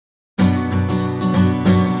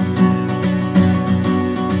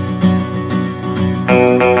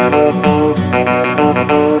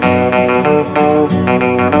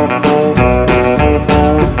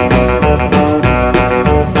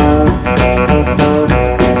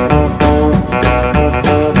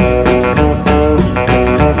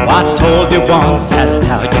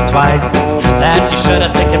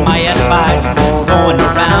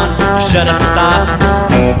should have stopped.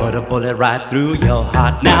 Put a bullet right through your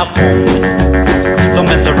heart. Now, don't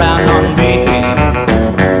mess around on me.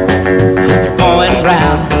 You're going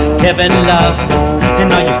round, giving love. You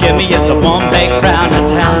know you give me just a one big round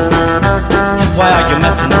of town. Why are you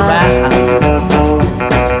messing around?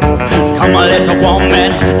 Come on, little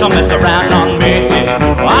woman, don't mess around on me.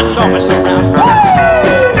 I don't mess around.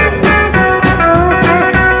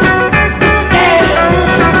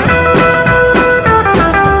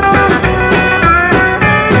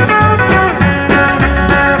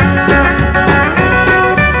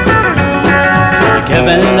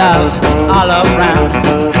 Giving love all around.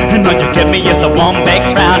 You know you give me just a one big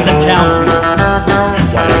round of town.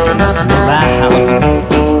 Why are you messing around?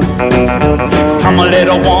 Come on,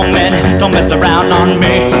 little woman, don't mess around on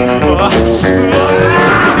me.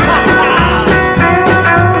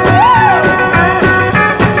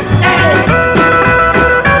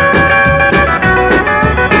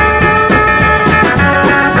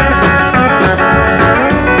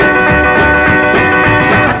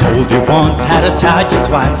 Once had to tell you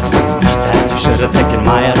twice that you should have taken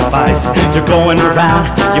my advice. You're going around,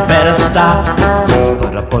 you better stop.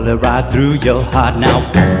 Put a bullet right through your heart now.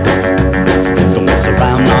 Don't mess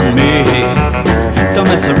around on me. Don't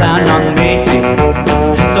mess around on me.